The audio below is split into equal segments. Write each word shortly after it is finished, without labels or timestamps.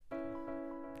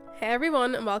Hey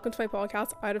everyone, and welcome to my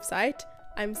podcast Out of Sight.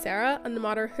 I'm Sarah, and no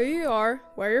matter who you are,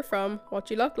 where you're from,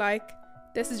 what you look like,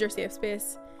 this is your safe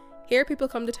space. Here people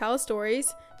come to tell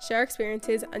stories, share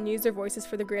experiences, and use their voices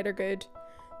for the greater good.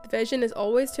 The vision is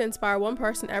always to inspire one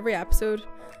person every episode.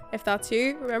 If that's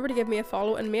you, remember to give me a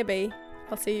follow, and maybe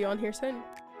I'll see you on here soon.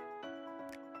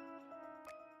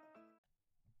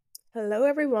 Hello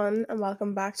everyone, and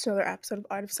welcome back to another episode of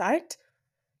Out of Sight.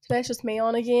 Today it's just me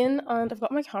on again, and I've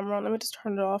got my camera on. Let me just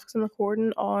turn it off because I'm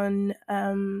recording on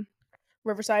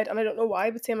Riverside, and I don't know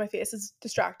why, but seeing my face is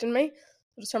distracting me.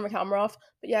 I'll just turn my camera off.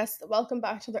 But yes, welcome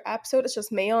back to another episode. It's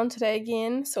just me on today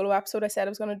again. Solo episode. I said I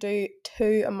was going to do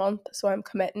 2 a month, so I'm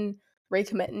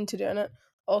recommitting to doing it.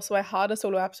 Also, I had a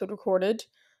solo episode recorded,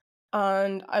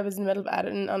 and I was in the middle of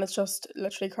editing, and it's just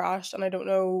literally crashed, and I don't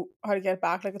know how to get it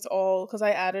back. Like, it's all because I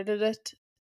edited it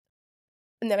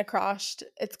and then it crashed.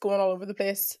 It's going all over the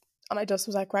place, and I just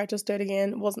was like, right, just do it again.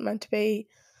 It wasn't meant to be,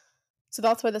 so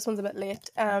that's why this one's a bit late.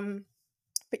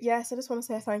 But yes, I just want to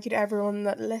say thank you to everyone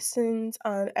that listens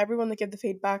and everyone that gave the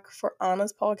feedback for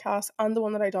Anna's podcast and the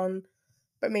one that I done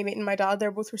about me meeting my dad.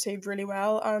 They're both received really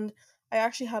well, and I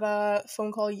actually had a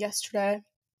phone call yesterday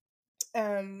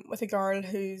with a girl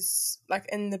who's like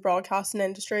in the broadcasting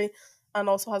industry and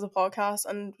also has a podcast,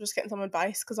 and just getting some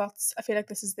advice, because I feel like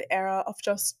this is the era of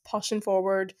just pushing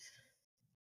forward,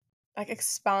 like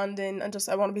expanding, and just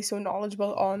I want to be so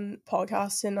knowledgeable on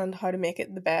podcasting and how to make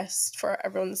it the best for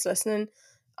everyone that's listening.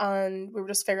 And we were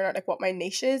just figuring out like what my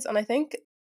niche is, and I think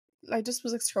I just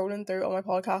was like scrolling through all my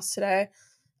podcasts today,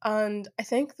 and I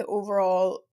think the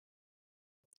overall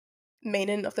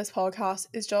meaning of this podcast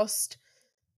is just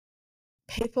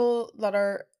people that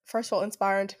are, first of all,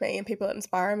 inspiring to me, and people that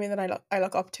inspire me that I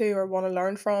look up to or want to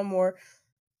learn from, or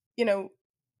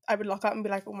I would look at and be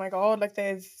like, oh my god, like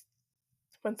they've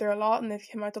went through a lot and they've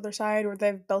come out the other side, or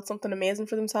they've built something amazing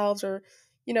for themselves, or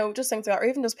just things like that, or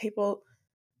even just people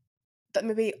that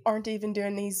maybe aren't even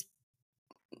doing these,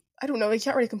 I don't know, you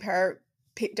can't really compare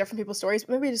different people's stories,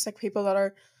 but maybe just like people that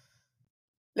are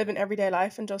living everyday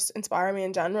life and just inspire me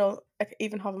in general, like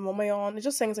even having mummy on,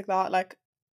 just things like that, like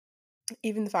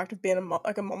even the fact of being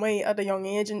a mummy at a young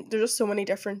age, and there's just so many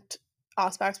different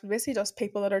aspects, but basically just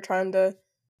people that are trying to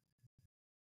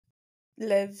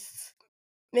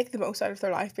make the most out of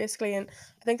their life, basically. And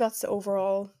I think that's the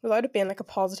overall, without it being like a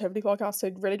positivity podcast,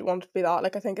 I really don't want it to be that.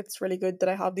 Like, I think it's really good that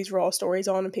I have these raw stories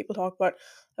on and people talk about,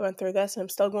 I went through this and I'm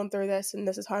still going through this, and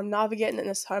this is how I'm navigating it, and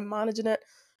this is how I'm managing it.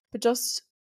 But just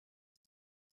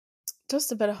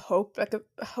a bit of hope, like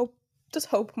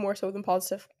hope more so than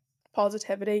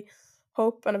positivity,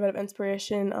 hope and a bit of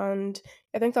inspiration. And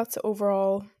I think that's the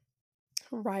overall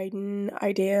riding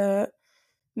idea,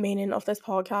 meaning of this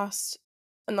podcast,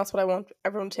 and that's what I want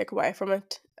everyone to take away from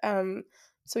it.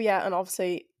 So yeah, and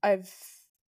obviously I've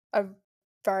a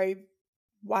very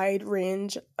wide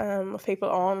range of people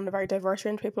on, and a very diverse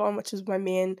range of people on, which is my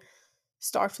main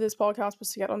start for this podcast,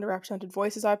 was to get underrepresented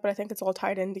voices out. But I think it's all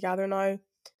tied in together now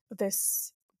with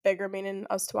this bigger meaning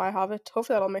as to why I have it.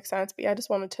 Hopefully that all makes sense. But yeah, I just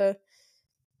wanted to,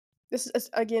 this is,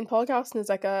 again, podcasting is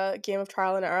like a game of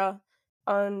trial and error,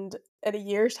 and in a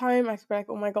year's time I could be like,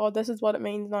 oh my god, this is what it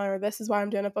means now, or this is why I'm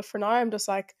doing it. But for now I'm just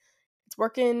like, it's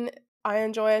working, I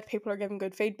enjoy it, people are giving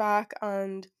good feedback,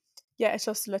 and yeah, it's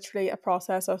just literally a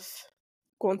process of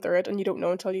going through it, and you don't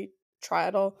know until you try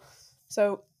it all.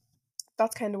 So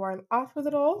that's kind of where I'm at with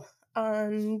it all.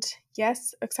 And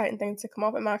yes, exciting things to come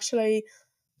up. I'm actually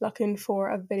looking for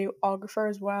a videographer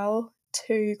as well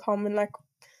to come and like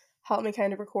help me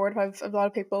kind of record. I have a lot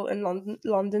of people in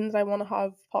London that I want to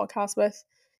have podcasts with.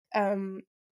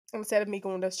 Instead of me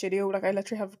going to a studio, like I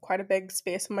literally have quite a big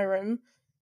space in my room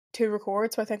to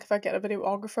record. So I think if I get a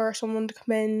videographer or someone to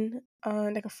come in,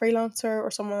 and like a freelancer or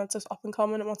someone that's just up and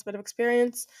coming and wants a bit of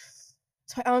experience,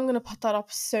 so I am going to put that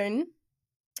up soon.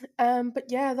 But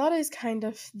yeah, that is kind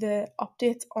of the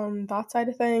updates on that side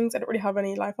of things. I don't really have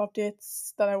any life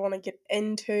updates that I want to get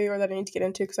into, or that I need to get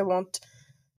into, because I want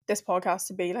this podcast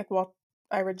to be like what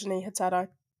I originally had set out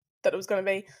that it was going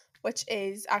to be, which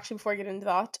is, actually, before I get into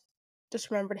that,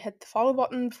 just remember to hit the follow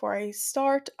button before I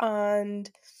start, and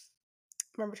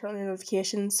remember to turn on your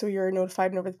notifications so you're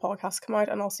notified whenever the podcasts come out.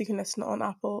 And also you can listen on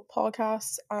Apple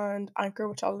Podcasts and Anchor,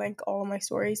 which I'll link all of my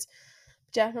stories.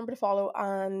 But yeah, remember to follow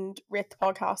and rate the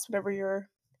podcast whenever you're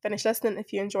finished listening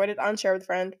if you enjoyed it, and share with a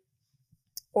friend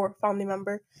or family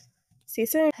member. See you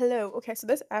soon. Hello. Okay, so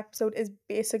this episode is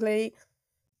basically,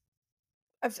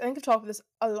 I think I've talked about this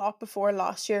a lot before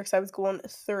last year, because I was going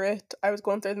through it. I was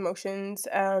going through the motions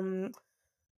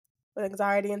with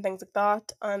anxiety and things like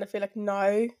that, and I feel like now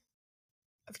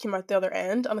I've come out the other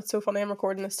end. And it's so funny, I'm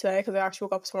recording this today because I actually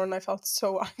woke up this morning and I felt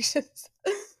so anxious.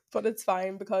 but it's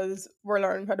fine because we're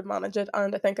learning how to manage it,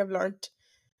 and I think I've learned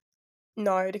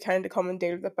now to kind of come and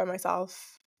deal with it by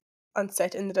myself and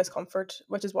sit in the discomfort,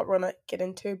 which is what we're gonna get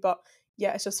into. But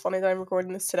yeah, it's just funny that I'm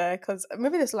recording this today because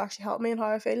maybe this will actually help me in how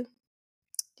I feel.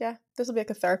 Yeah, this will be like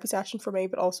a therapy session for me,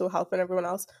 but also helping everyone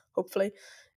else, hopefully.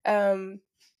 Um,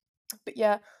 but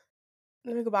yeah,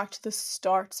 let me go back to the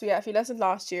start. So yeah, if you listened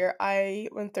last year, I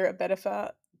went through a bit of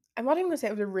a. I'm not even gonna say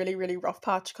it was a really really rough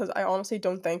patch because I honestly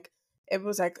don't think it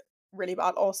was like really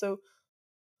bad. Also,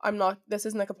 I'm not. This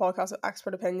isn't like a podcast of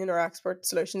expert opinion or expert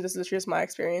solutions. This is just my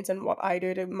experience and what I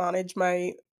do to manage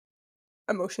my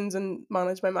emotions and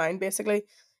manage my mind, basically.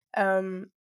 Um,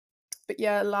 but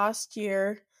yeah, last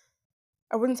year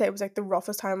I wouldn't say it was like the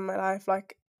roughest time in my life.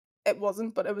 Like it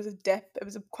wasn't, but it was a dip. It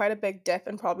was quite a big dip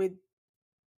and probably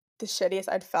the shittiest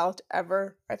I'd felt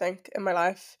ever, I think, in my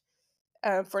life.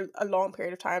 For a long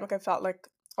period of time. Like I felt like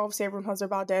obviously everyone has their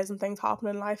bad days and things happen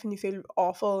in life and you feel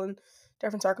awful in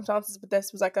different circumstances, but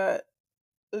this was like a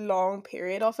long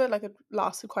period of it. Like it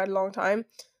lasted quite a long time.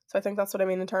 So I think that's what I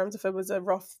mean in terms of it was a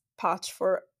rough patch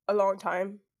for a long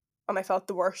time and I felt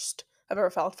the worst I've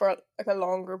ever felt for like a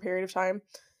longer period of time.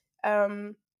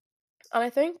 Um and I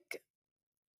think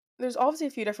there's obviously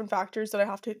a few different factors that I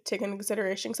have to take into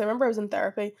consideration because I remember I was in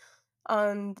therapy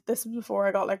and this was before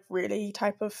I got like really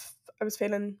type of I was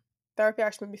feeling therapy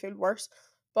actually made me feel worse.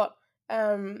 But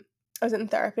um I was in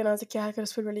therapy and I was like, yeah, I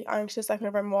just feel really anxious like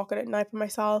whenever I'm walking at night by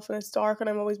myself and it's dark and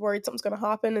I'm always worried something's gonna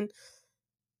happen and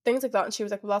things like that. And she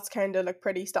was like, well, that's kind of like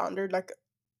pretty standard. Like,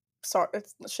 sorry, I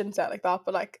shouldn't say it like that,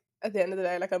 but like at the end of the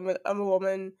day, like I'm a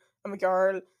woman, I'm a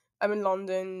girl, I'm in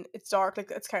London, it's dark,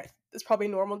 like it's probably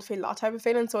normal to feel that type of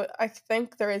feeling. So I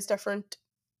think there's different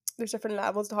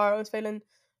levels to how I was feeling.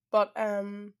 But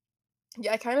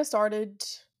yeah, I kind of started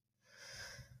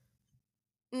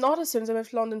not as soon as I moved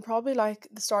to London, probably like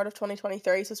the start of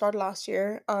 2023, so started last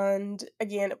year. And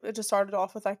again, it just started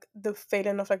off with like the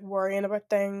feeling of like worrying about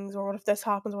things, or what if this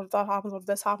happens, what if that happens, what if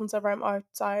this happens if I'm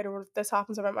outside, or what if this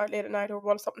happens if I'm out late at night, or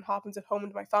what if something happens at home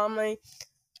to my family.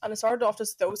 And it started off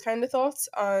just those kind of thoughts.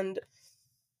 And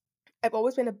I've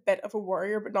always been a bit of a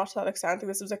worrier, but not to that extent. Like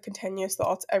this was like continuous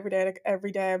thoughts every day. Like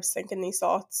every day I was thinking these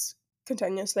thoughts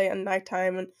continuously and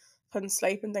nighttime and couldn't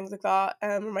sleep and things like that.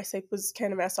 My sleep was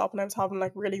kind of messed up and I was having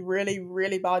like really, really,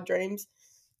 really bad dreams.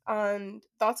 And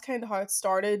that's kind of how it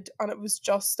started. And it was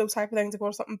just those type of things. Like what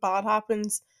if something bad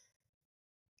happens?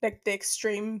 Like the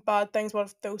extreme bad things, what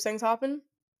if those things happen?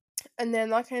 And then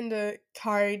that kind of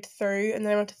carried through and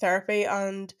then I went to therapy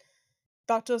and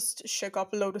that just shook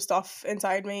up a load of stuff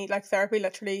inside me. Like therapy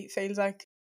literally feels like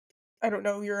I don't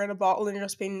know, you're in a bottle and you're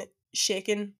just being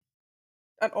shaken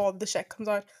and all the shit comes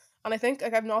out. And I think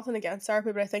like I've nothing against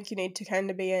therapy, but I think you need to kind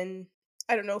of be in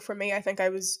I don't know, for me I think I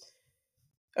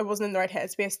wasn't in the right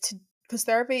headspace to because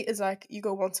therapy is like you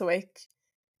go once a week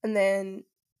and then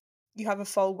you have a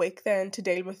full week then to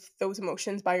deal with those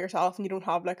emotions by yourself and you don't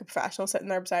have like a professional sitting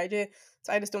there beside you.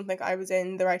 So I just don't think I was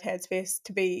in the right headspace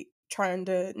to be trying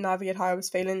to navigate how I was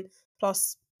feeling.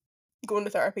 Plus going to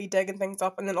therapy, digging things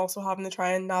up, and then also having to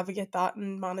try and navigate that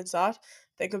and manage that.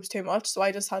 I think it was too much. So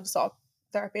I just had to stop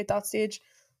therapy at that stage.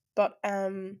 But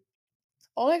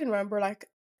all I can remember like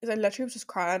is I literally was just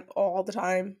crying all the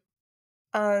time.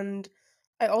 And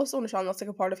I also understand that's like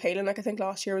a part of healing. Like I think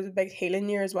last year was a big healing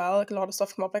year as well. Like a lot of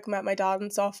stuff came up. Like I met my dad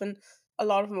and stuff and a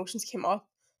lot of emotions came up.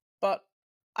 But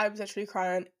I was literally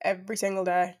crying every single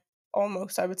day.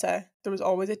 Almost I would say. There was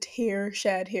always a tear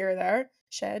shed here or there.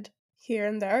 Shed here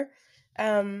and there.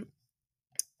 Um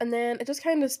and then it just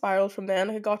kind of spiraled from then.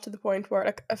 Like it got to the point where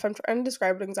like if I'm trying to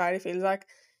describe what anxiety feels like,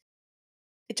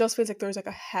 it just feels like there's like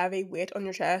a heavy weight on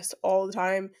your chest all the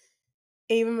time.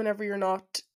 Even whenever you're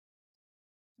not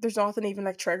there's nothing even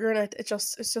like triggering it. It's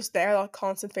just there, that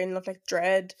constant feeling of like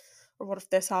dread or what if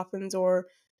this happens or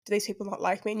do these people not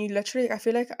like me? And you literally I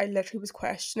feel like I literally was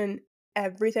questioning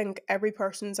everything, every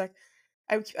person's like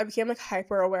I became like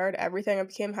hyper aware to everything. I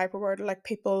became hyper aware to like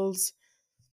people's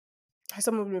how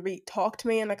someone would maybe talk to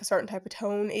me in like a certain type of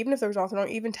tone, even if there was nothing wrong,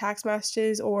 even text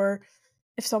messages or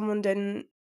if someone didn't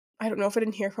I don't know if I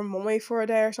didn't hear from mummy for a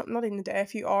day or something, not even a day, a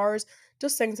few hours,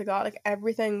 just things like that. Like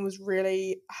everything was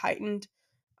really heightened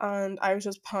and I was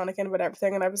just panicking about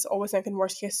everything and I was always thinking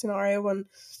worst case scenario and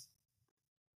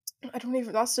I don't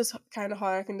even that's just kind of how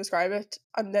I can describe it.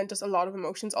 And then just a lot of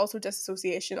emotions. Also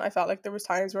disassociation. I felt like there was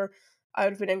times where I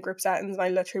would have been in group settings and I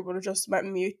literally would have just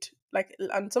went mute. Like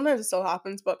and sometimes it still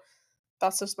happens, but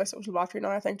that's just my social battery now,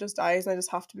 I think just dies and I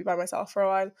just have to be by myself for a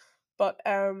while. But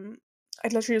I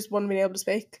literally just wouldn't be able to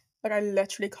speak. Like I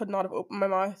literally could not have opened my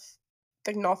mouth.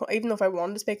 Like nothing even if I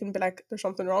wanted to speak and be like, there's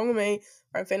something wrong with me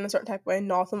or I'm feeling a certain type of way,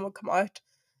 nothing would come out.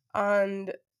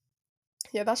 And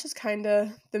yeah, that's just kind of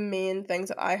the main things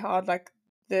that I had, like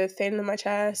the feeling in my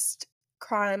chest,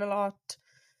 crying a lot,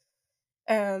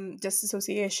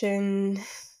 disassociation,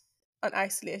 and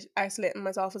isolating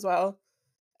myself as well.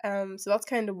 So that's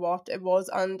kind of what it was,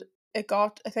 and I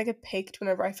think it peaked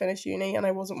whenever I finished uni and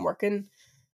I wasn't working,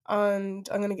 and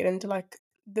I'm gonna get into like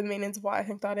the meanings of why I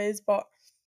think that is, but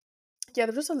yeah,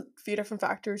 there's just a few different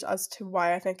factors as to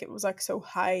why I think it was like so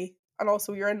high, and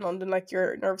also you're in London, like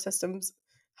your nervous system's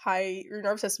high, your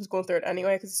nervous system's going through it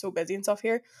anyway because it's so busy and stuff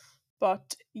here.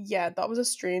 But yeah, that was a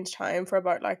strange time for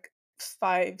about like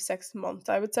 5 6 months,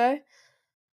 I would say.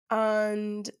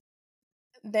 And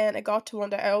then it got to one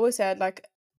day, I always said like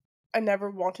I never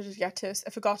wanted to get to,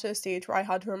 if it got to a stage where I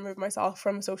had to remove myself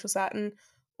from a social setting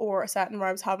or a setting where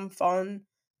I was having fun,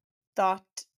 that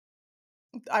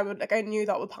I would like, I knew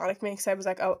that would panic me because I was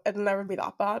like, oh, it'll never be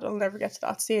that bad. I'll never get to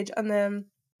that stage. And then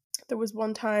there was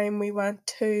one time we all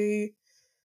went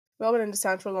into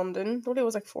central London. There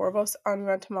was like four of us, and we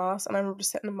went to mass. And I remember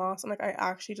just sitting in mass, and like I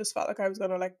actually just felt like I was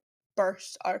gonna like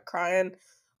burst out crying,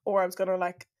 or I was gonna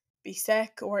like be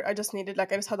sick, or I just needed,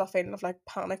 like, I just had that feeling of like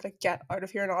panic, like get out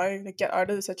of here now, like get out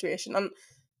of the situation. And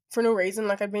for no reason,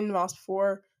 like I'd been in mass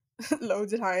before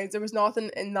loads of times. There was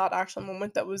nothing in that actual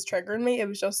moment that was triggering me. It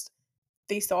was just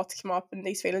these thoughts came up and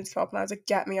these feelings came up, and I was like,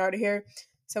 get me out of here.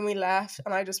 So we left,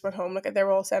 and I just went home. Like they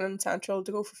were all sending Central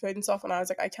to go for food and stuff, and I was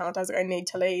like, I can't. I was like, I need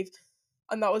to leave.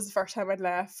 And that was the first time I'd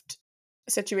left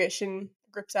a situation,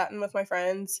 group setting with my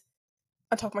friends,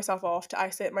 and took myself off to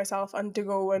isolate myself and to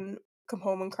go and come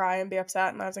home and cry and be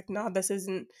upset. And I was like, nah, this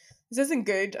isn't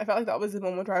good. I felt like that was the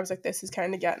moment where I was like, this is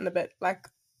kind of getting a bit like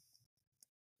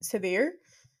severe.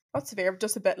 Not severe, but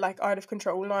just a bit like out of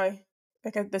control now.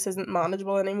 Like this isn't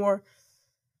manageable anymore.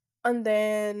 And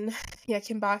then yeah, I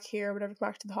came back here, whatever,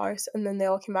 back to the house, and then they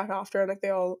all came back after, and like they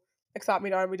all like sat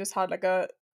me down. We just had like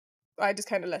I just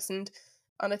kind of listened,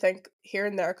 and I think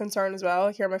hearing their concern as well,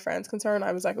 hearing my friend's concern,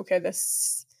 I was like, okay,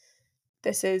 this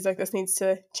is like, this needs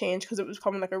to change, because it was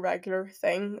becoming like a regular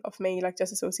thing of me like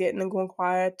disassociating and going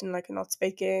quiet and like not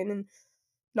speaking and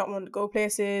not wanting to go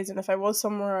places. And if I was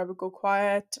somewhere, I would go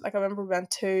quiet. Like I remember we went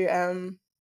to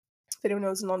if anyone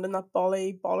knows in London, that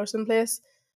Bolly Bollerson place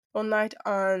one night,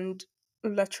 and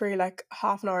literally like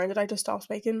half an hour into it, I just stopped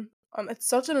speaking. And it's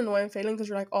such an annoying feeling because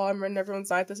you're like, oh, I'm ruining everyone's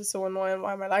night. This is so annoying.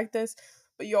 Why am I like this?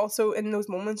 But you also, in those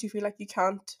moments, you feel like you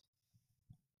can't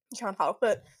help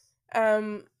it.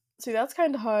 Um, so that's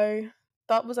kind of how,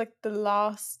 that was like that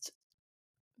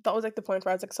was like the point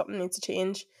where I was like, something needs to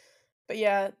change. But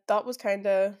yeah, that was kind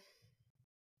of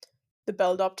the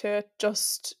build up to it.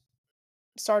 Just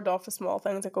started off with small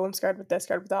things like, oh, I'm scared with this,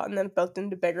 scared with that, and then it built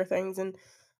into bigger things, and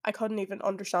I couldn't even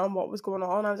understand what was going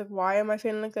on. I was like, why am I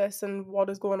feeling like this, and what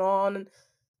is going on? And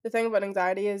the thing about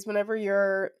anxiety is whenever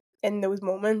you're in those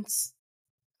moments,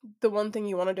 the one thing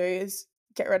you want to do is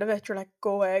get rid of it. You're like,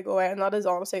 go away. And that is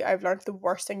honestly, I've learned the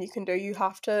worst thing you can do. You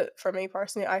have to, for me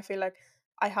personally, I feel like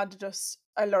I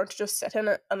learned to just sit in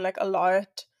it and like allow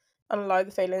it, and allow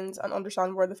the feelings and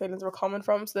understand where the feelings were coming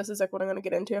from. So this is like what I'm going to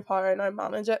get into of how I now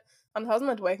manage it. And it hasn't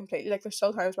went away completely. Like there's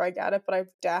still times where I get it, but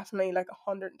I've definitely like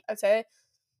 100, I'd say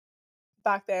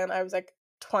back then I was like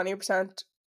 20%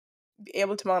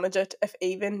 able to manage it, if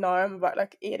even. Now I'm about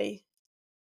like 80.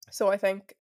 So I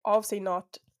think obviously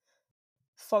not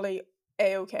fully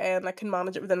a-okay, and like can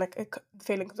manage it within like the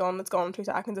feeling comes on, it's gone in 2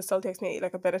 seconds. It still takes me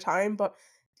like a bit of time, but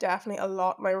definitely a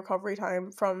lot, my recovery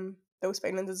time from those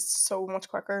feelings is so much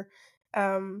quicker.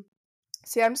 So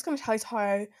yeah, I'm just going to tell you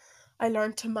how I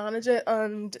learned to manage it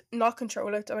and not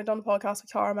control it. And I done a podcast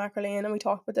with Cara McArlane, and we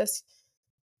talked about this.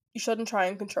 You shouldn't try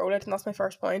and control it, and that's my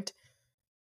first point.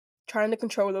 Trying to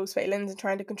control those feelings and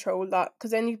trying to control that,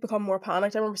 because then you become more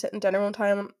panicked. I remember sitting dinner one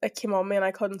time and it came on me and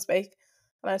I couldn't speak,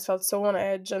 and I just felt so on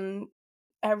edge, and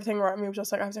everything around me was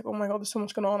just like, I was like, oh my god, there's so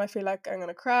much going on. I feel like I'm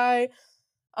gonna cry.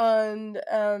 And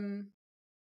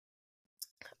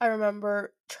I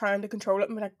remember trying to control it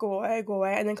and be like, go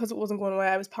away. And then because it wasn't going away,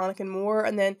 I was panicking more.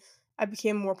 And then I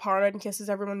became more paranoid in case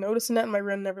there's everyone noticing it and my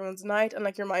ruining everyone's night. And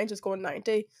like your mind just going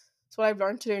 90. So what I've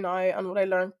learned to do now, and what I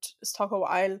learned is talk a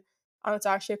while. And it's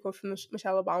actually a quote from the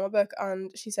Michelle Obama book.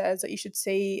 And she says that you should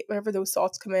see whenever those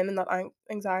thoughts come in and that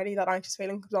anxiety, that anxious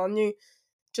feeling comes on you,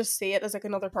 just see it as like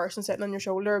another person sitting on your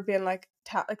shoulder being like,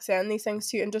 like saying these things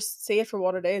to you, and just see it for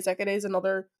what it is. Like it is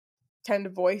another kind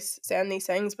of voice saying these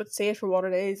things, but see it for what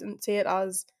it is and see it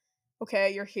as,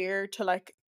 okay, you're here to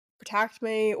like protect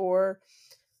me, or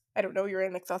I don't know, you're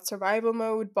in like that survival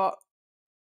mode, but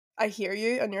I hear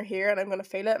you and you're here, and I'm going to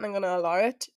feel it and I'm going to allow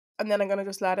it, and then I'm going to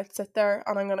just let it sit there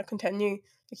and I'm going to continue.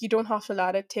 Like you don't have to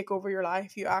let it take over your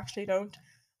life. You actually don't.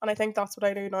 And I think that's what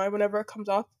I do now. Whenever it comes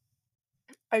up,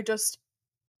 I just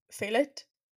feel it.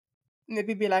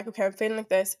 Maybe be like, okay, I'm feeling like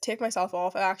this, take myself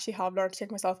off. I actually have learned to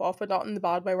take myself off, but not in the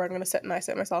bad way where I'm going to sit and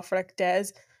isolate myself for like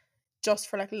days, just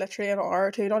for like literally an hour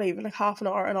or two, not even like half an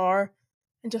hour,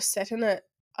 and just sit in it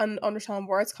and understand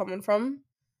where it's coming from,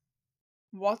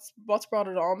 what's brought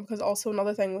it on. Because also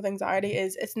another thing with anxiety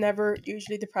is it's never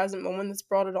usually the present moment that's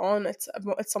brought it on. It's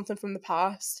something from the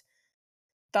past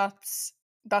that's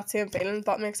that same feeling, if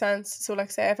that makes sense. So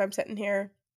like say if I'm sitting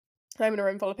here and I'm in a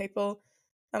room full of people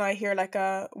and I hear like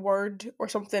a word or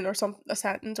something or a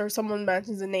sentence or someone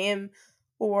mentions a name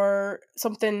or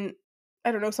something,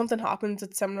 I don't know, something happens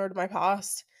that's similar to my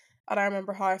past and I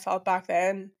remember how I felt back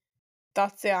then,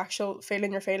 that's the actual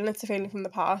feeling you're feeling. It's the feeling from the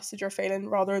past that you're feeling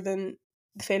rather than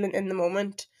the feeling in the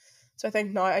moment. So I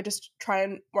think now I just try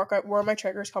and work out where my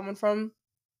trigger's coming from.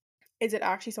 Is it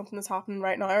actually something that's happening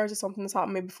right now, or is it something that's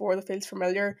happened maybe before that feels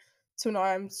familiar? So now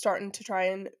I'm starting to try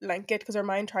and link it, because our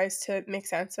mind tries to make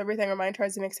sense of everything. Our mind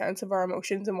tries to make sense of our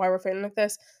emotions and why we're feeling like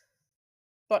this.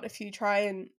 But if you try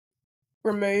and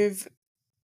remove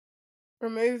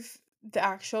the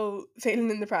actual feeling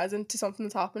in the present to something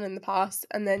that's happened in the past,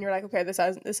 and then you're like, okay, this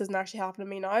isn't actually happening to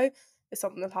me now. It's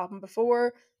something that happened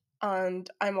before, and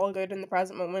I'm all good in the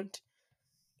present moment.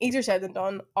 Easier said than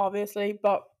done, obviously,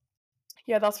 but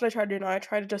yeah, that's what I try to do now. I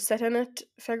try to just sit in it,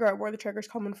 figure out where the trigger's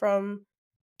coming from,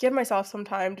 give myself some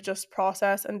time to just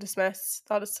process and dismiss.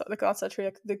 That is like that's literally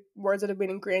like the words that have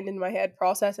been ingrained in my head.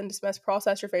 Process and dismiss.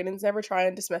 Process your feelings. Never try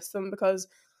and dismiss them, because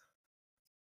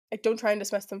like don't try and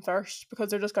dismiss them first, because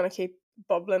they're just gonna keep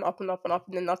bubbling up and up and up,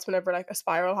 and then that's whenever like a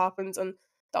spiral happens. And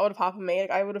that would have happened to me.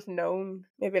 Like I would have known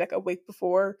maybe like a week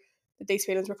before that these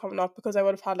feelings were coming up, because I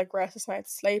would have had like restless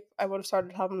nights sleep. I would have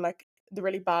started having like the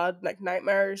really bad like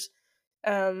nightmares.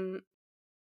 um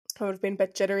I would have been a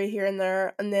bit jittery here and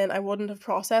there, and then I wouldn't have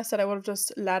processed it. I would have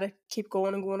just let it keep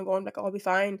going and going and going, like I'll be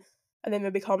fine, and then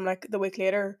maybe come like the week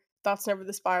later, that's never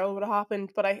the spiral would have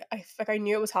happened. But I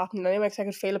knew it was happening anyway, because I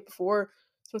could feel it before.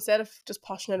 So instead of just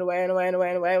pushing it away and away and away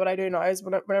and away, what I do now is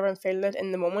whenever I'm feeling it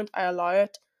in the moment, I allow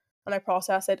it and I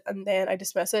process it, and then I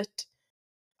dismiss it,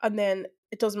 and then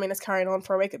it doesn't mean it's carrying on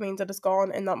for a week. It means that it's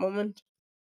gone in that moment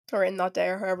or in that day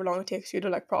or however long it takes you to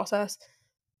like process.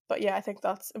 But yeah, I think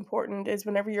that's important, is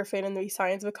whenever you're feeling the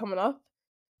signs of it coming up,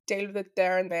 deal with it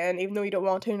there and then, even though you don't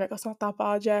want to, like, it's not that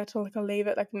bad yet, or like I'll leave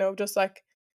it. Like, no, just like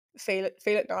feel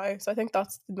it now. So I think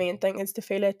that's the main thing, is to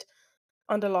feel it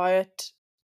and allow it.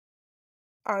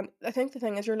 And I think the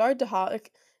thing is, you're allowed to have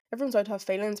like, everyone's allowed to have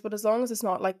feelings, but as long as it's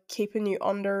not like keeping you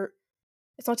under,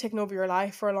 it's not taking over your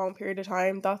life for a long period of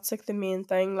time, that's like the main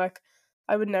thing. Like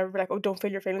I would never be like, oh, don't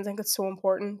feel your feelings. I think it's so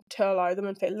important to allow them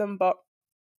and feel them. But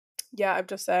yeah, I'd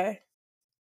just say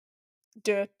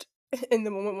do it in the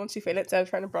moment once you feel it, instead of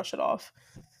trying to brush it off.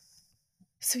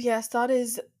 So yes, that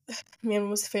is, main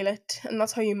was feel it, and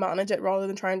that's how you manage it rather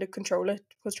than trying to control it,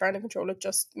 because trying to control it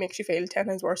just makes you feel 10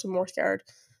 times worse and more scared.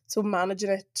 So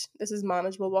managing it, this is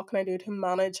manageable. What can I do to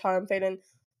manage how I'm feeling?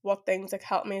 What things like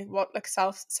help me? What like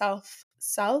self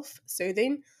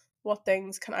soothing? What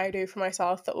things can I do for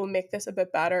myself that will make this a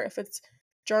bit better? If it's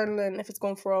journaling, if it's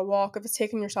going for a walk, if it's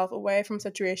taking yourself away from a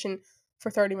situation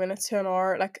for 30 minutes to an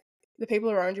hour, like the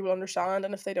people around you will understand,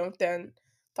 and if they don't, then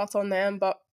that's on them.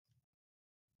 But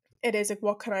it is like,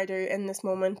 what can I do in this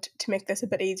moment to make this a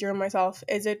bit easier on myself?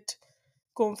 Is it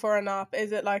going for a nap?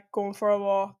 Is it like going for a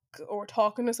walk or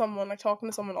talking to someone? Like talking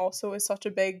to someone also is such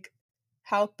a big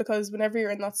help, because whenever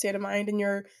you're in that state of mind and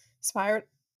you're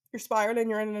spiraling,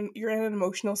 you're in an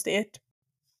emotional state,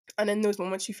 and in those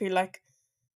moments you feel like,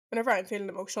 whenever I'm feeling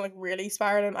emotional, like really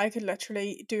spiraling, I could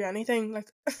literally do anything. Like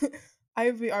I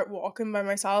would be out walking by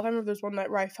myself. I remember there's one night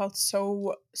where I felt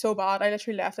so bad. I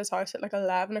literally left this house at like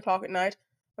 11 o'clock at night.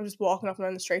 I'm just walking up and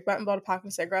down the street, went and bought a pack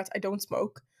of cigarettes. I don't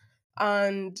smoke,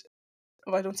 and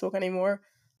well, I don't smoke anymore.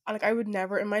 And like I would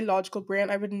never, in my logical brain,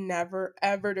 I would never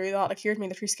ever do that. Like here's me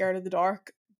literally scared of the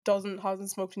dark, doesn't hasn't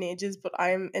smoked in ages, but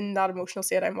I'm in that emotional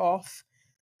state. I'm off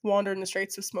wandering the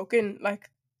streets with smoking.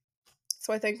 Like,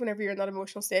 so I think whenever you're in that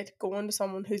emotional state, going to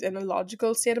someone who's in a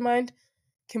logical state of mind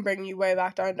can bring you way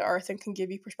back down to earth and can give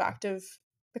you perspective,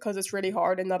 because it's really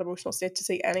hard in that emotional state to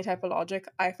see any type of logic,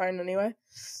 I find anyway.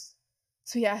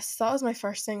 So yes, that was my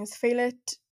first thing, is feel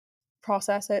it,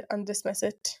 process it and dismiss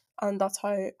it. And that's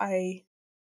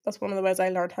one of the ways I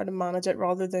learned how to manage it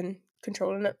rather than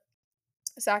controlling it.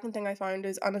 The second thing I found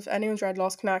is, and if anyone's read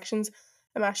Lost Connections,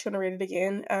 I'm actually going to read it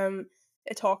again.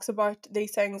 It talks about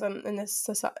these things, and in this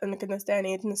day and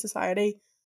age in the society,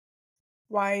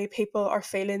 why people are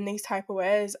feeling these type of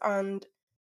ways, and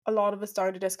a lot of it's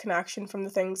down to disconnection from the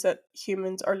things that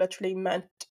humans are literally meant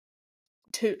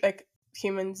to, like,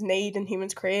 humans need and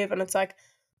humans crave. And it's like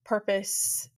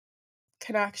purpose,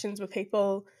 connections with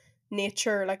people,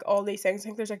 nature, like all these things. I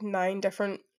think there's like 9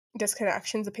 different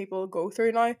disconnections that people go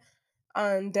through now,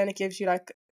 and then it gives you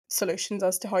like solutions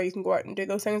as to how you can go out and do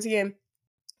those things again.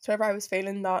 So whenever I was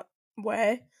feeling that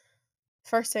way,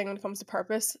 first thing when it comes to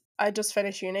purpose, I just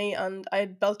finished uni and I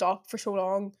had built up for so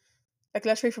long, like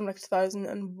literally from like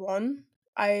 2001.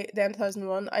 The end of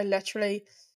 2001, I literally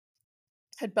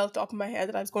had built up in my head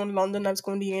that I was going to London, I was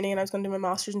going to uni, and I was going to do my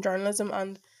master's in journalism,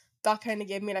 and that kind of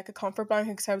gave me like a comfort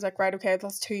blanket because I was like, right, okay,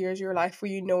 that's 2 years of your life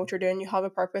where you know what you're doing, you have a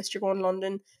purpose, you're going to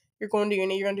London, you're going to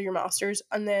uni, you're going to do your master's,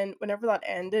 and then whenever that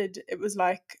ended, it was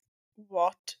like,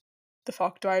 what the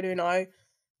fuck do I do now?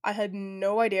 I had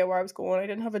no idea where I was going. I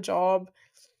didn't have a job.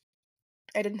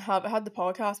 I had the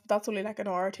podcast, but that's only like an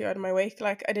hour or two out of my week.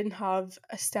 Like I didn't have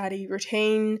a steady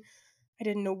routine. I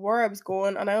didn't know where I was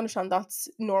going. And I understand that's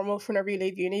normal for whenever you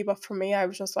leave uni, but for me I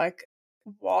was just like,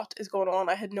 what is going on?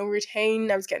 I had no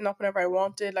routine. I was getting up whenever I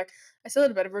wanted. Like I still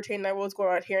had a bit of a routine. I was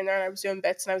going out here and there and I was doing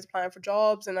bits and I was applying for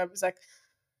jobs and I was like,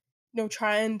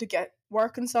 trying to get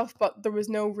work and stuff, but there was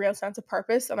no real sense of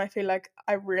purpose. And I feel like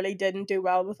I really didn't do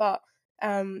well with that.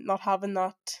 Not having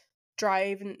that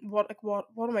drive and what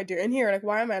am I doing here? Like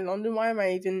why am I in London? Why am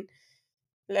I even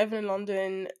living in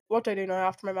London? What do I do now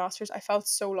after my masters? I felt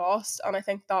so lost, and I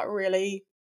think that really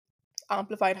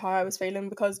amplified how I was feeling.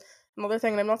 Because another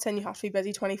thing, and I'm not saying you have to be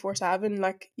busy 24/7,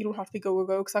 like you don't have to be go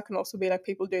because that can also be like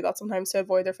people do that sometimes to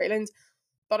avoid their feelings.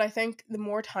 But I think the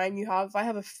more time you have, if I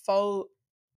have a full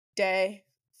day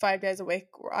 5 days a week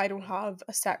where I don't have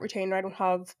a set routine, or I don't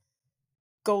have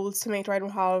goals to meet, or I don't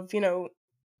have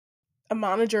a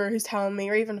manager who's telling me,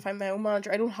 or even if I'm my own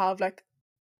manager, I don't have like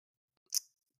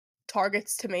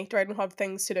targets to meet, or I don't have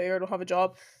things to do, or I don't have a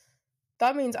job.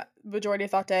 That means majority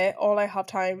of that day, all I have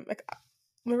time, like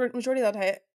majority of that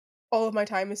day, all of my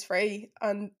time is free.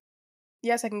 And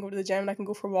yes, I can go to the gym and I can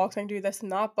go for walks, I can do this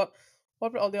and that, but what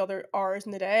about all the other hours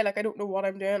in the day? Like I don't know what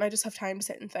I'm doing. I just have time to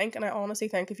sit and think. And I honestly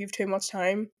think if you've too much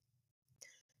time,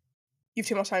 you've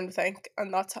too much time to think.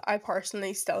 And that's, I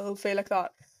personally still feel like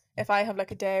that. If I have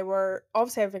like a day where,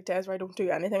 obviously I have like days where I don't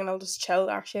do anything and I'll just chill.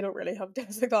 Actually, I don't really have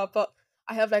days like that, but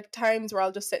I have like times where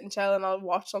I'll just sit and chill and I'll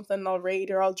watch something and I'll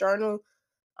read or I'll journal.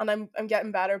 And I'm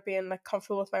getting better at being like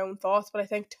comfortable with my own thoughts. But I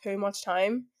think too much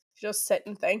time to just sit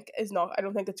and think is not, I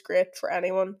don't think it's great for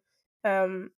anyone.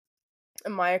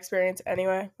 In my experience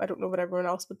anyway. I don't know about everyone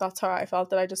else, but that's how I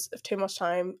felt, that I just have too much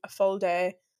time, a full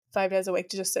day, 5 days a week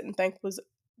to just sit and think was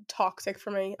toxic for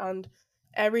me. And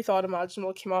every thought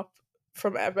imaginable came up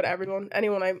from about anyone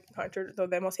I encountered, though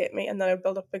they must hate me. And then I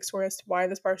build up a big story as to why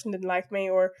this person didn't like me,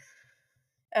 or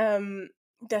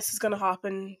this is gonna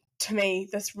happen to me,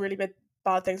 this really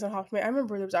bad thing's gonna happen to me. I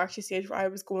remember there was actually a stage where I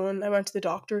went to the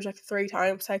doctors like 3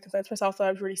 times. I convinced myself that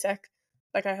I was really sick,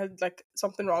 like I had like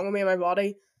something wrong with me in my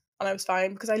body, and I was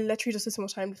fine because I literally just had so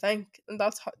much time to think. And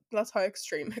that's how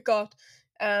extreme it got.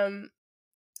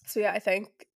 So yeah, I think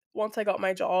once I got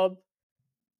my job,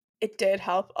 it did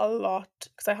help a lot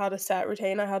because I had a set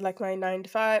routine. I had like my 9 to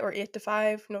 5 or 8 to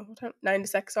 5, no, what time? 9 to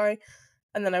 6, sorry.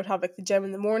 And then I would have like the gym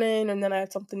in the morning, and then I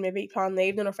had something maybe planned in the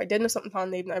evening. Or if I didn't have something planned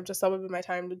in the evening, that would be my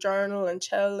time to journal and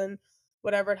chill and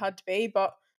whatever it had to be.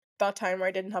 But that time where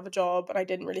I didn't have a job and I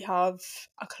didn't really have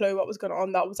a clue what was going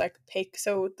on, that was like peak.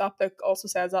 So that book also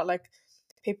says that like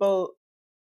people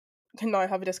can now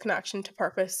have a disconnection to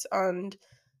purpose. And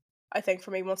I think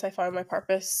for me, once I found my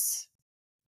purpose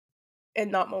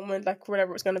in that moment, like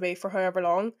whatever it was going to be for however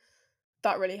long,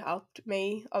 that really helped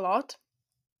me a lot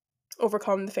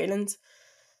overcome the feelings,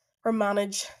 or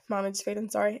manage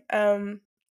feelings, sorry. And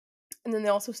then they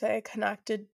also say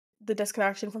connected the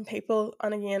disconnection from people.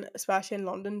 And again, especially in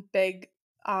London, big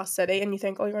ass city, and you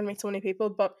think, oh, you're gonna meet so many people,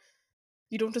 but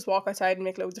you don't just walk outside and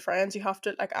make loads of friends. You have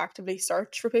to like actively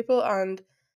search for people. And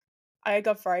I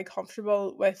got very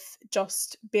comfortable with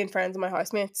just being friends with my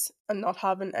housemates and not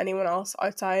having anyone else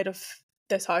outside of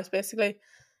this house basically.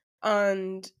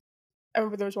 And I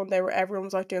remember there was one day where everyone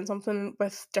was out doing something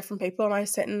with different people, and I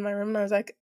was sitting in my room and I was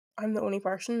like, I'm the only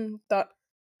person that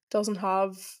doesn't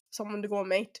have someone to go and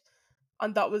meet.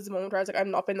 And that was the moment where I was like,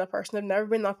 I'm not being that person. I've never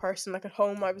been that person. Like at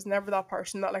home, I was never that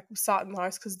person that like sat in the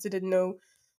house because they didn't know.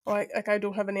 Like I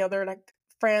don't have any other like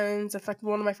friends. If like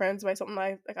one of my friends buy something,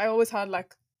 I always had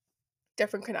like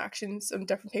different connections and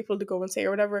different people to go and see or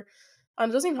whatever.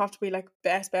 And it doesn't even have to be like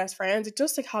best friends. It's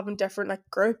just like having different like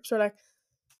groups or like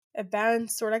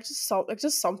events, or like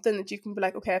just something that you can be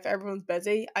like, okay, if everyone's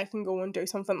busy, I can go and do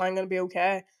something. I'm gonna be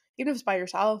okay, even if it's by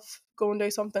yourself. Go and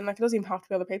do something. Like it doesn't even have to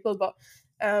be other people, but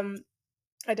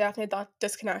I definitely had that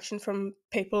disconnection from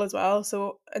people as well.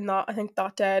 So in that, I think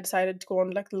that day I decided to go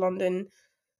on like the London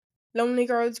Lonely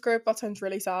Girls group. That sounds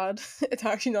really sad. It's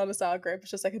actually not a sad group.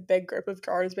 It's just like a big group of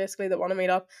girls basically that want to meet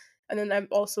up. And then I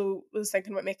also was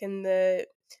thinking about making the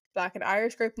Black and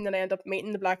Irish group, and then I ended up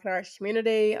meeting the Black and Irish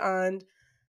community, and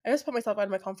I just put myself out of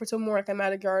my comfort zone more. Like, I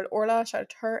met a girl, Orla, shout out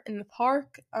to her, in the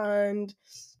park, and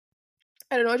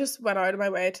I don't know, I just went out of my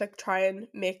way to like try and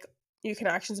make new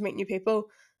connections, meet new people.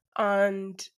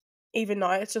 And even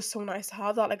now it's just so nice to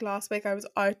have that. Like, last week I was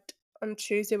out on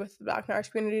Tuesday with the Black and Irish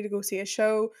community to go see a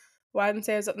show.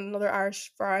 Wednesday I was at another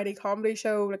Irish variety comedy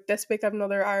show. Like, this week I have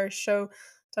another Irish show.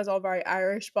 So it's all very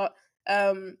Irish. But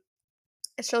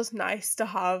it's just nice to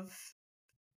have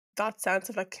that sense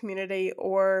of like community,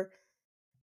 or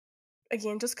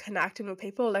again just connecting with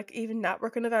people, like even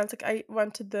networking events. Like, I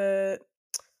went to the,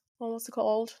 what's it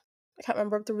called? I can't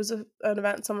remember. There was an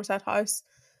event in Somerset House.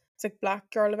 It's like Black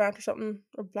Girl event or something,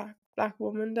 or Black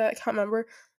Woman Day. I can't remember.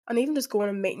 And even just going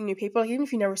and meeting new people, like, even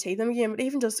if you never see them again, but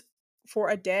even just for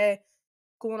a day,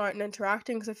 going out and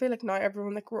interacting. Because I feel like now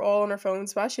everyone, like, we're all on our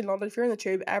phones, especially in London. If you're in the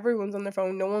tube, everyone's on their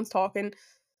phone. No one's talking,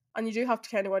 and you do have to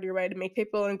kind of go out of your way to meet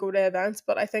people and go to events.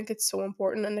 But I think it's so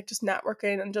important, and like just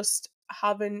networking and just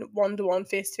having one-to-one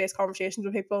face-to-face conversations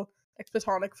with people, like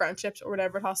platonic friendships or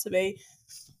whatever it has to be.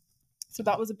 So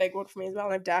that was a big one for me as well,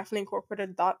 and I've definitely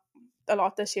incorporated that a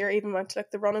lot this year. I even went to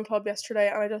like the running club yesterday,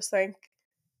 and I just think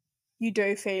you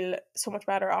do feel so much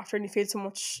better after, and you feel so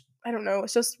much, I don't know,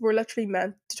 it's just, we're literally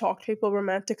meant to talk to people, we're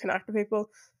meant to connect with people.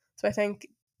 So I think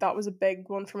that was a big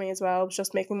one for me as well, was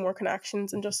just making more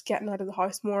connections and just getting out of the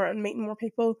house more and meeting more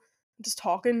people and just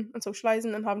talking and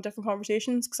socialising and having different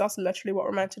conversations, because that's literally what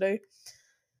we're meant to do.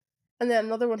 And then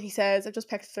another one, he says, I've just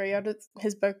picked 3 out of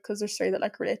his book because there's 3 that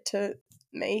like relate to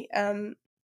me.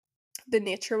 The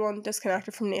nature one,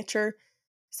 disconnected from nature.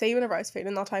 Say whenever I was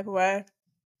feeling that type of way,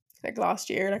 like last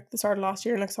year, like the start of last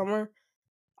year, like summer,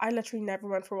 I literally never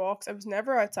went for walks. I was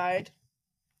never outside.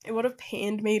 It would have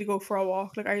pained me to go for a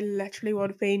walk. Like, I literally would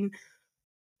have been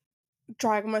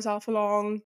dragging myself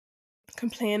along,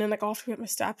 complaining, like, off to get my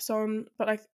steps on, but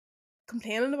like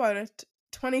complaining about it.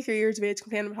 23 years of age,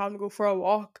 complaining about having to go for a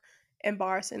walk,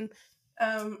 embarrassing.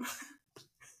 Um,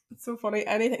 it's so funny.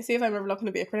 Anything. See, if I'm ever looking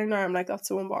at bakery now, I'm like, that's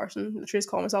so embarrassing. Literally just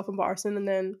call myself embarrassing, and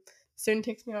then soon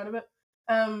takes me out of it.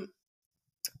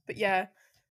 But yeah,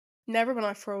 never went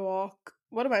out for a walk.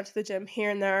 Would have went to the gym here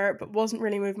and there, but wasn't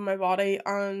really moving my body,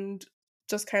 and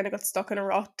just kind of got stuck in a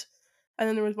rut. And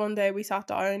then there was one day we sat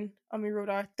down and we wrote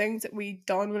out things that we'd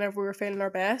done whenever we were feeling our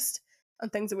best,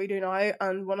 and things that we do now.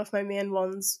 And one of my main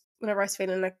ones, whenever I was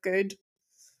feeling like good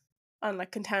and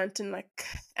like content and like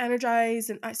energized,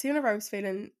 and I see, whenever I was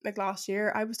feeling like last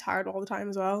year, I was tired all the time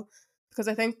as well, because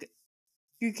I think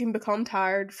you can become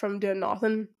tired from doing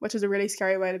nothing, which is a really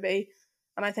scary way to be.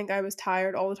 And I think I was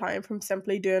tired all the time from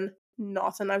simply doing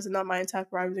nothing. I was in that mindset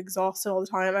where I was exhausted all the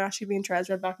time. I actually been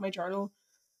treasured back my journal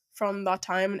from that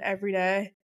time, and every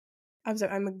day I was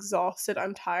like, I'm exhausted,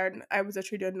 I'm tired, and I was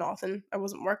literally doing nothing. I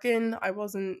wasn't working, I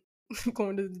wasn't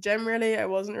going to the gym really, I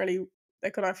wasn't really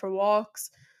like going out for walks.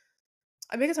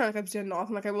 I make it sound like I was doing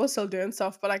nothing, like I was still doing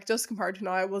stuff, but like just compared to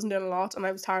now, I wasn't doing a lot and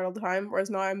I was tired all the time. Whereas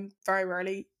now I'm very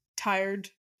rarely tired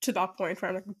to that point where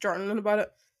I'm like journaling about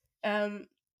it.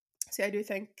 See, I do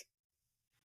think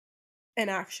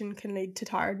inaction can lead to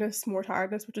tiredness, more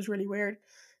tiredness, which is really weird.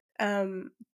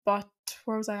 But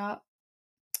where was I at?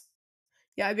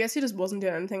 Yeah, I basically just wasn't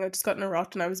doing anything. I just got in a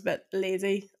rut and I was a bit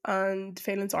lazy and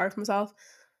feeling sorry for myself.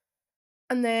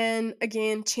 And then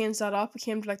again, changed that up. It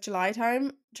came to like July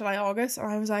time, July, August,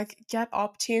 and I was like, get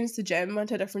up, change the gym, went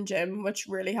to a different gym, which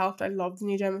really helped. I love the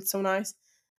new gym, it's so nice.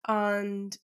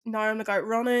 And now I'm like out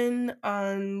running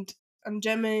and I'm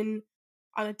gymming,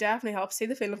 and it definitely helps. See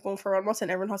the feeling of going for a run. I'm not saying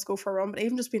everyone has to go for a run, but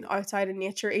even just being outside in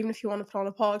nature, even if you want to put on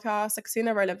a podcast, like, see,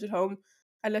 whenever I lived at home,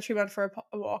 I literally went for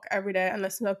a walk every day and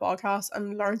listened to a podcast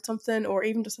and learned something, or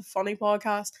even just a funny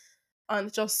podcast.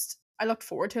 And just, I looked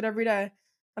forward to it every day.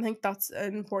 I think that's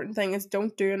an important thing, is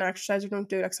don't do an exercise or don't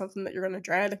do like something that you're going to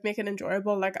dread. Like, make it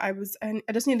enjoyable. Like, and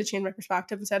I just need to change my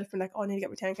perspective. Instead of being like, oh, I need to get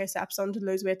my 10k steps done to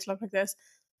lose weight to look like this.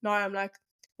 Now I'm like,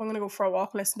 I'm going to go for a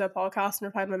walk and listen to a podcast and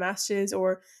reply to my messages,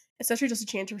 or it's literally just a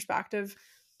change of perspective.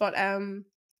 But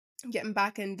getting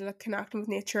back into like connecting with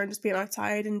nature and just being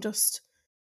outside and just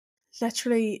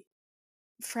literally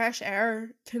fresh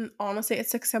air can, honestly,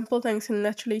 it's like simple things can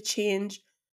literally change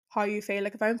how you feel.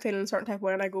 Like, if I'm feeling a certain type of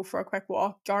way and I go for a quick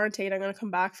walk, guaranteed I'm going to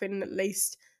come back feeling at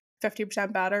least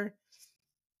 50% better.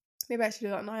 Maybe I should do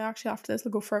that now actually. After this,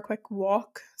 I'll go for a quick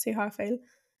walk, see how I feel.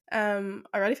 I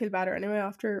already feel better anyway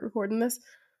after recording this.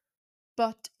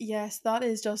 But yes, that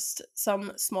is just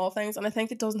some small things, and I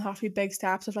think it doesn't have to be big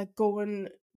steps of like go and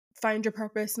find your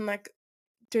purpose and like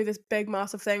do this big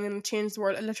massive thing and change the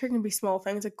world. It literally can be small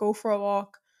things, like go for a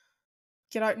walk,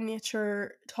 get out in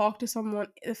nature, talk to someone,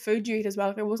 the food you eat as well.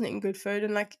 Like, I wasn't eating good food,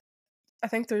 and like I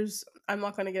think I'm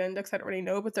not going to get into it because I don't really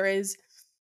know, but there is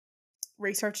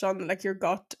research on like your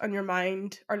gut and your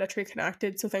mind are literally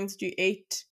connected. So things that you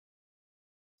eat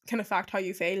can affect how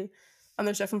you feel. And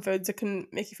there's different foods that can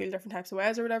make you feel different types of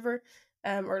ways or whatever,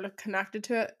 or like connected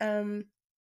to it.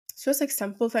 So just like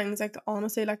simple things, like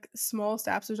honestly, like small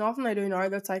steps. There's nothing I do now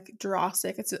that's like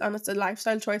drastic. It's a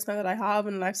lifestyle choice now that I have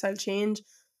and a lifestyle change.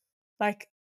 Like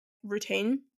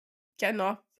routine, getting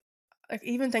up, like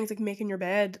even things like making your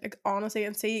bed. Like honestly,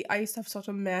 and see, I used to have such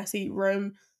a messy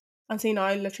room, and see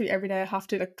now literally every day I have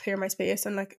to like clear my space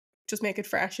and like just make it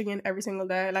fresh again every single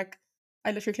day. Like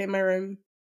I literally clean my room,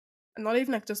 and not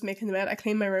even like just making the bed. I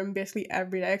clean my room basically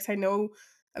every day because I know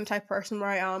I'm the type of person where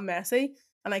I am messy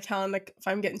and I can like if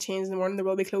I'm getting changed in the morning there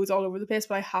will be clothes all over the place,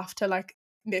 but I have to like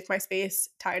make my space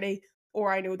tidy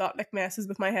or I know that like messes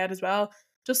with my head as well.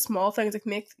 Just small things like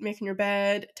making your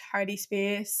bed, tidy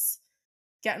space,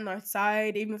 getting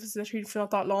outside, even if it's literally for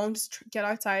not that long, just get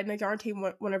outside and I guarantee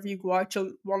whenever you go out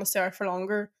you'll want to stay out for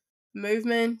longer.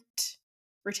 Movement,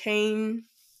 routine.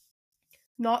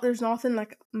 Not There's nothing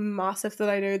like massive that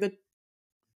I do that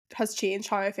has changed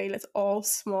how I feel. It's all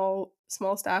small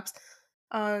steps,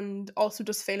 and also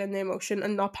just feeling the emotion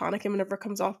and not panicking whenever it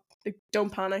comes up. Like,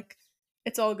 don't panic.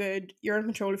 It's all good. You're in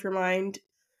control of your mind.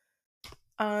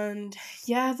 And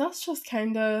yeah, that's just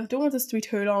kind of. Don't want this to be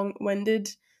too long winded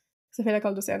because I feel like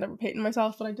I'll just end up repeating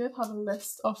myself. But I did have a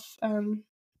list of a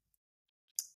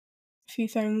few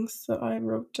things that I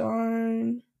wrote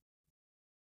down.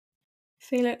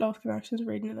 Feel it, lost connections,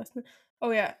 reading and listening.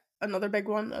 Oh yeah, another big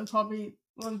one, and probably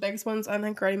one of the biggest ones. I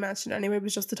think I already mentioned anyway.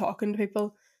 Was just the talking to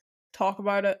people, talk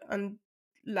about it, and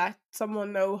let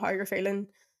someone know how you're feeling.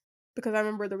 Because I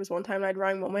remember there was one time I'd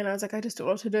rang mummy and I was like, I just don't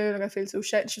know what to do. Like I feel so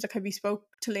shit. And she was like, have you spoke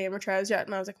to Liam or Trez yet?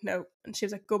 And I was like, no. And she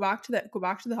was like, go back to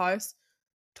the house,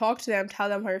 talk to them, tell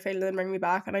them how you're feeling, and bring me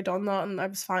back. And I done that, and I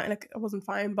was fine. Like I wasn't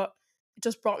fine, but it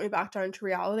just brought me back down to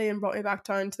reality and brought me back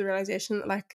down to the realization that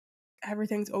like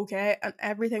everything's okay and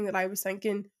everything that I was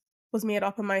thinking was made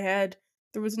up in my head.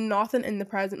 There was nothing in the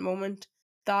present moment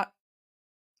that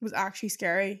was actually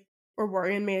scary or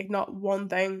worrying me. Like not one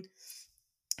thing.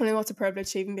 I think that's a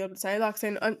privilege to even be able to say that.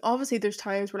 And obviously there's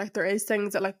times where like there is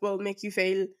things that like will make you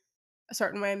feel a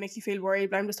certain way and make you feel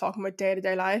worried, but I'm just talking about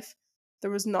day-to-day life.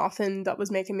 There was nothing that was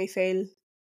making me feel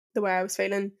the way I was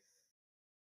feeling.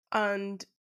 And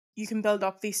you can build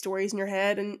up these stories in your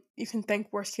head and you can think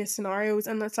worst case scenarios,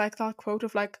 and it's like that quote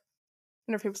of like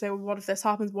whenever people say, well, what if this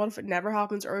happens, what if it never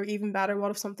happens, or even better,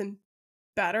 what if something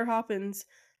better happens?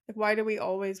 Like why do we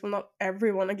always, well not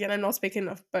everyone, again I'm not speaking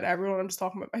about everyone, I'm just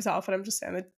talking about myself and I'm just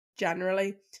saying it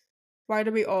generally, why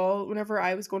do we all, whenever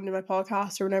I was going to do my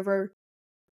podcast or whenever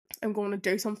I'm going to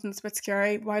do something that's a bit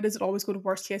scary, why does it always go to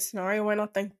worst case scenario? Why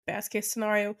not think best case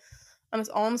scenario? And it's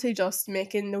honestly just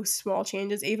making those small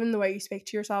changes, even the way you speak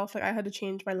to yourself. Like I had to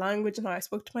change my language and how I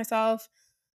spoke to myself.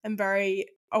 I'm very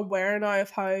aware now of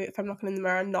how, if I'm looking in the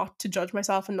mirror, not to judge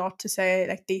myself and not to say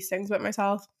like these things about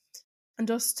myself, and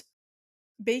just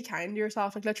be kind to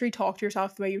yourself. Like literally talk to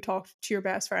yourself the way you talk to your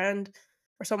best friend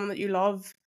or someone that you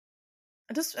love.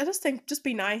 I just think just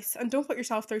be nice and don't put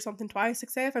yourself through something twice. Like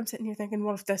say if I'm sitting here thinking,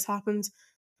 what if this happens?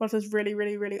 What if this really,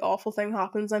 really, really awful thing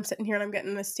happens? I'm sitting here and I'm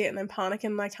getting in this state and I'm panicking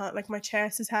and I can't, like my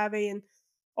chest is heavy and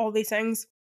all these things.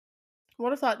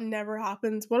 What if that never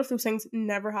happens? What if those things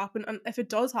never happen? And if it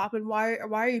does happen, why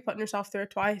are you putting yourself through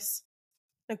it twice?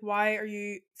 Like why are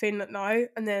you feeling it now?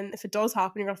 And then if it does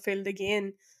happen, you're gonna feel it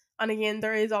again. And again,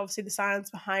 there is obviously the science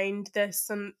behind this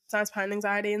and science behind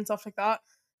anxiety and stuff like that.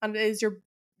 And it is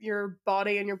your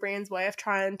body and your brain's way of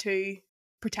trying to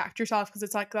protect yourself, because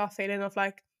it's like that feeling of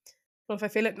like, well, if I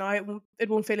feel it now, it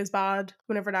won't feel as bad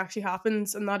whenever it actually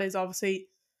happens. And that is obviously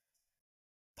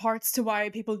parts to why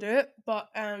people do it, but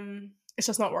it's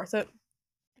just not worth it.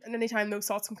 And anytime those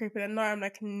thoughts come creeping in there, I'm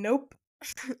like, nope.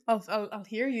 I'll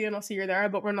hear you and I'll see you're there,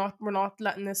 but we're not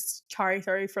letting this carry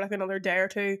through for like another day or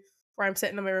two where I'm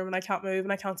sitting in my room and I can't move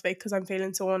and I can't speak because I'm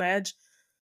feeling so on edge.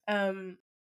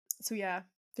 So yeah,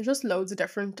 there's just loads of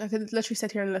different. I could literally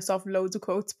sit here and list off loads of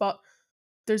quotes, but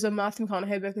there's a Matthew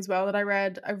McConaughey book as well that I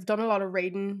read. I've done a lot of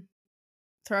reading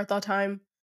throughout that time,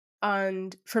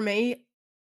 and for me,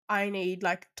 I need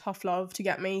like tough love to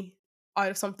get me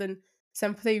out of something.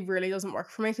 Sympathy really doesn't work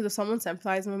for me, because if someone's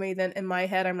sympathizing with me, then in my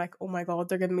head I'm like, oh my god,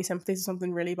 they're giving me sympathy, so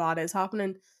something really bad is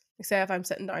happening. Like say if I'm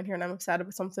sitting down here and I'm upset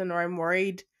about something, or I'm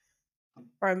worried,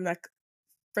 or I'm like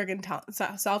friggin'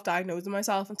 self-diagnosing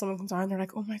myself, and someone comes down and they're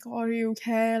like, oh my god, are you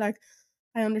okay? Like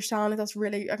I understand, like that's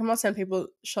really, like I'm not saying people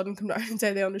shouldn't come down and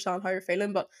say they understand how you're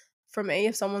feeling, but for me,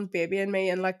 if someone's babying me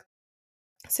and like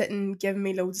sitting giving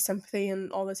me loads of sympathy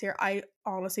and all this here, I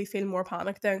honestly feel more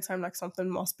panic then, because I'm like something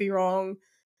must be wrong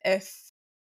if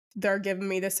they're giving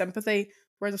me this sympathy.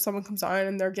 Whereas if someone comes on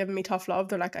and they're giving me tough love,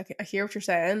 they're like, I hear what you're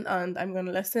saying and I'm going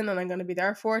to listen and I'm going to be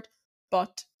there for it.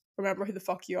 But remember who the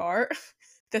fuck you are.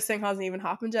 This thing hasn't even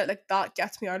happened yet. Like, that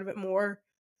gets me out of it more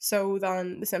so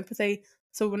than the sympathy.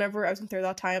 So whenever I was through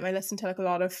that time, I listened to like a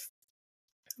lot of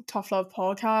tough love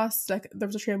podcasts. Like, there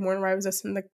was a morning where I was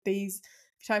listening to like these,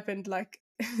 type into like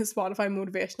Spotify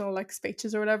motivational like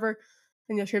speeches or whatever,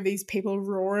 and you'll hear these people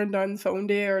roaring down the phone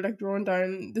to you or like roaring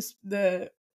down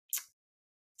the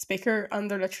speaker,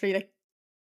 and they're literally like,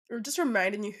 or just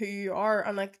reminding you who you are,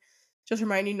 and like just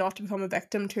reminding you not to become a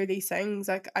victim to these things.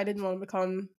 Like, I didn't want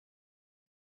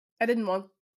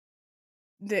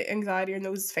the anxiety and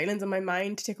those feelings in my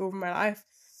mind to take over my life.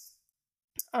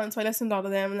 And so I listened to all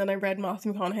of them, and then I read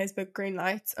Matthew McConaughey's book Green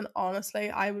Lights, and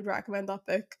honestly, I would recommend that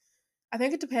book. I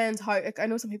think it depends how, like, I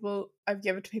know some people, I've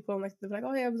given it to people and like they're like,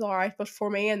 oh yeah, it was alright, but for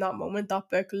me in that moment, that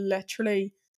book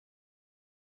literally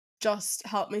just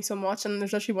helped me so much. And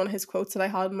there's actually one of his quotes that I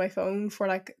had on my phone for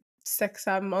like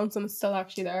 6-7 months, and it's still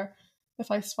actually there.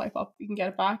 If I swipe up, you can get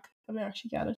it back. Let me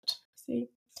actually get it. See,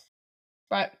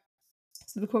 right.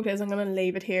 So the quote is, I'm gonna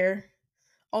leave it here.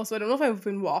 Also, I don't know if I've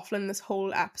been waffling this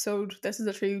whole episode. This is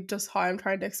literally just how I'm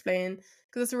trying to explain,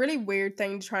 because it's a really weird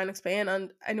thing to try and explain,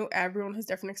 and I know everyone has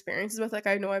different experiences with. Like,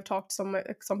 I know I've talked to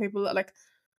some people that like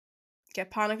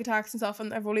get panic attacks and stuff,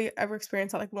 and I've only ever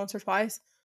experienced that like once or twice.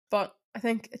 But I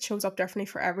think it shows up differently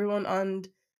for everyone, and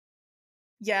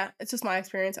yeah, it's just my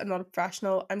experience. I'm not a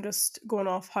professional. I'm just going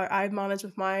off how I've managed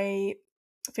with my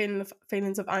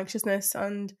feelings of anxiousness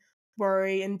and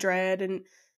worry and dread, and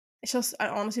it's just, I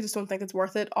honestly just don't think it's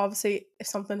worth it. Obviously, if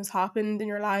something has happened in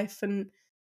your life and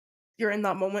you're in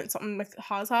that moment, something like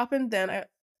has happened, then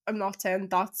I'm not saying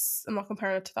I'm not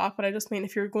comparing it to that, but I just mean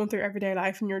if you're going through everyday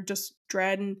life and you're just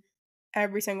dreading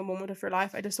every single moment of your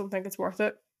life, I just don't think it's worth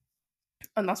it.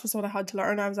 And that's just what I had to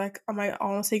learn. I was like, am I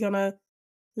honestly gonna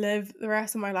live the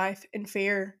rest of my life in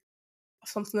fear of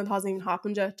something that hasn't even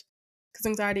happened yet? Because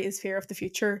anxiety is fear of the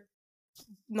future.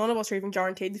 None of us are even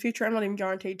guaranteed the future. I'm not even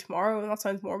guaranteed tomorrow, and that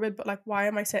sounds morbid, but like, why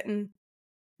am I sitting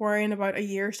worrying about a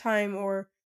year's time or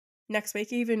next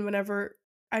week even, whenever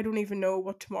I don't even know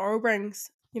what tomorrow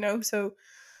brings, you know? So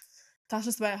that's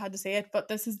just the way I had to say it. But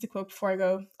this is the quote before I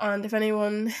go. And if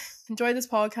anyone enjoyed this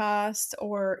podcast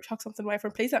or took something away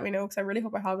from it, please let me know, because I really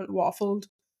hope I haven't waffled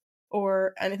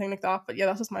or anything like that. But yeah,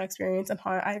 that's just my experience and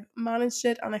how I've managed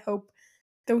it. And I hope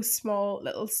those small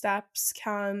little steps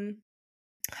can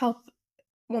help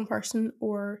one person,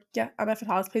 or yeah, and if it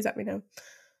has, please let me know.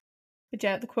 But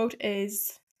yeah, the quote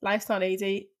is, life's not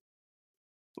easy.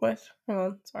 What? Hang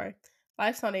on, sorry.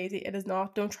 Life's not easy. It is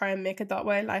not. Don't try and make it that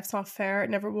way. Life's not fair. It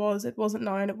never was. It wasn't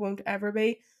now, and it won't ever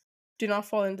be. Do not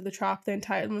fall into the trap, the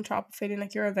entitlement trap of feeling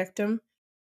like you're a victim.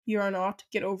 You are not.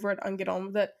 Get over it and get on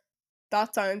with it.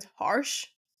 That sounds harsh.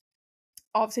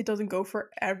 Obviously, it doesn't go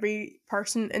for every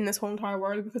person in this whole entire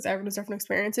world, because everyone has different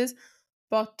experiences.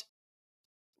 But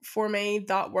for me,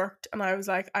 that worked, and I was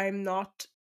like, I'm not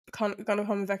going to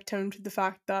become a victim to the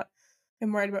fact that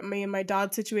I'm worried about me and my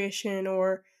dad's situation,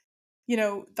 or you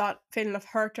know, that feeling of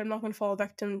hurt. I'm not going to fall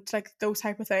victim to like those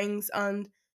type of things, and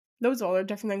loads of other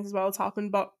different things as well has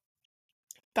happened. But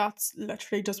that's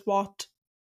literally just what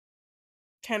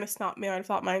kind of snapped me out of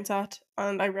that mindset,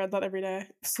 and I read that every day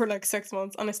for like 6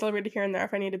 months, and I still read it here and there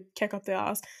if I need to kick up the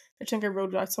ass. I think I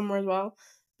wrote it out somewhere as well.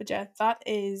 But yeah, that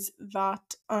is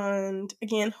that. And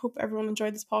again, hope everyone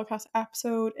enjoyed this podcast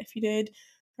episode. If you did,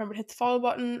 remember to hit the follow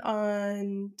button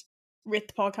and rate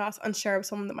the podcast and share with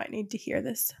someone that might need to hear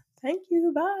this. Thank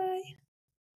you.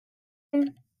 Bye.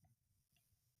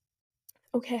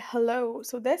 Okay, hello.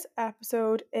 So this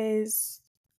episode is